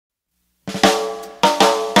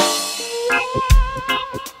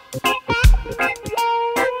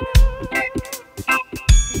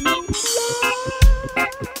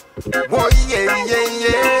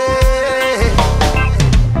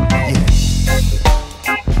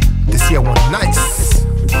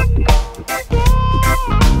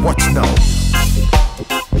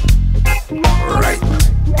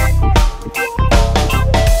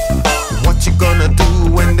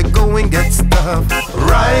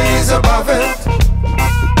rise above it.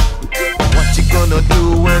 What you gonna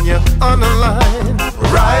do when you're on the line?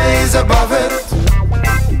 Rise above it.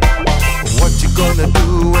 What you gonna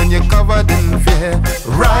do when you're covered in fear?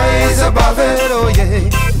 Rise above it, oh yeah.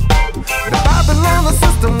 The Babylon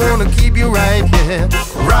system wanna keep you right here.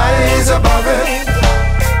 Rise above it.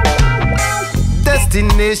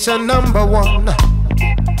 Destination number one,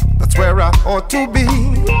 that's where I ought to be.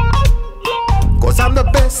 Cause I'm the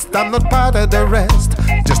best, I'm not part of the rest,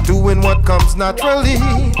 just doing what comes naturally.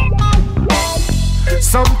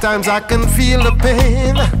 Sometimes I can feel the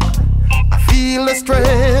pain, I feel the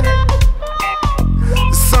strain.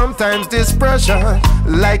 Sometimes this pressure,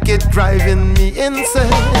 like it driving me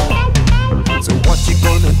insane. So what you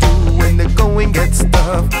gonna do when the going gets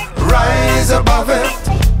tough? Rise above it.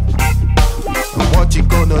 What you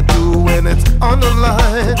gonna do when it's on the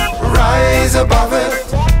line? Rise above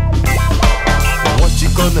it. What you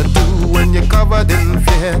gonna do when you're covered in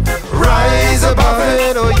fear? Rise above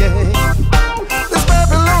it, oh yeah. This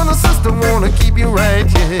Babylon system wanna keep you right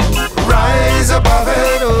here. Rise above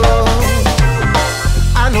it, oh.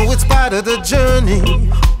 I know it's part of the journey,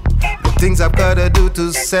 the things I've gotta do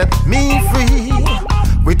to set me free.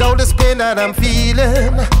 Without this pain that I'm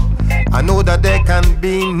feeling, I know that there can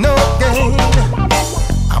be no gain.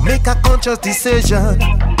 I make a conscious decision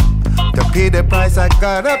to pay the price I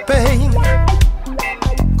gotta pay.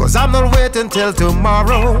 Cause I'm not waiting till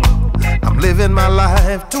tomorrow, I'm living my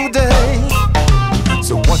life today.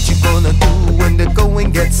 So what you gonna do when the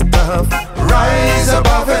going gets tough? Rise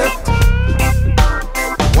above it.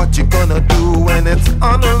 What you gonna do when it's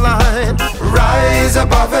on the line? Rise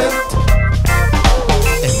above it.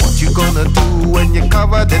 And what you gonna do when you're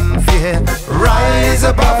covered in fear? Rise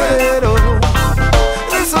above it, oh.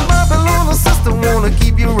 This Babylon system wanna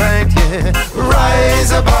keep you right here.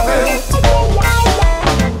 Rise above it.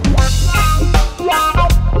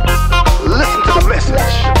 Listen to the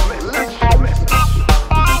message.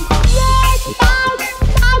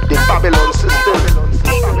 The Babylon system,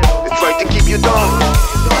 they try to keep you down.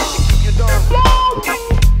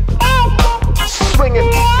 Swing it.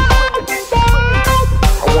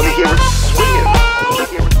 I want to hear it swinging.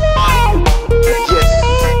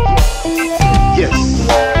 Yes.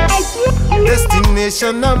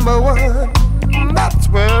 Destination number one, that's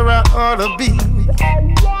where I ought to be.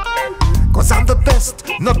 Cause I'm the best,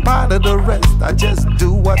 not part of the rest, I just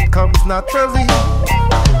do what comes naturally.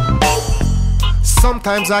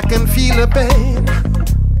 Sometimes I can feel the pain,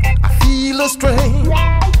 I feel the strain.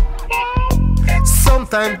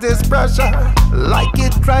 Sometimes this pressure, like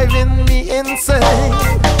it driving me insane.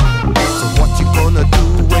 So what you gonna do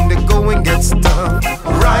when the going gets tough?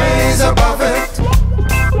 Rise above it.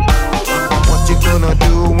 What you gonna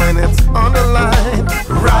do when it's on the line?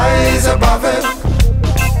 Rise above it.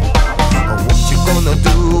 What you gonna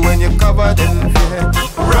do when you're covered in fear?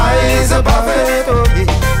 Rise above it, oh yeah.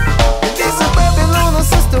 This is Babylon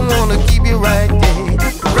system wanna keep you right, yeah.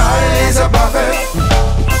 Rise above it.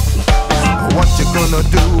 What you gonna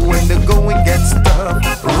do when the going gets tough?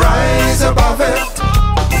 Rise above it.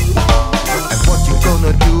 And what you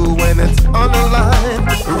gonna do when it's on the line?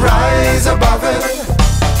 Rise above it.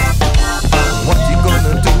 What you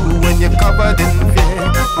gonna do when you're covered in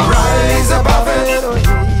fear? Rise above it, oh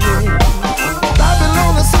yeah.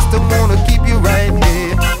 Babylon system wanna keep you right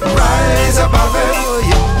here. Rise above it, oh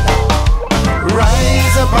yeah.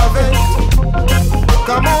 Rise above it.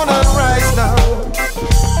 Come on and rise now.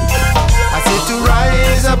 I said to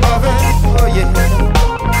rise above it, oh yeah.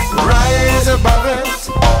 Rise above it.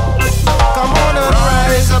 Come on and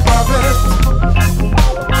rise above it.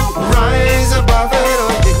 Rise above it,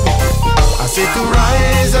 oh yeah. I said to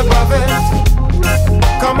rise above it.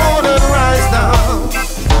 Come on and rise now.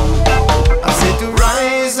 I said to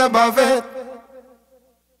rise above it.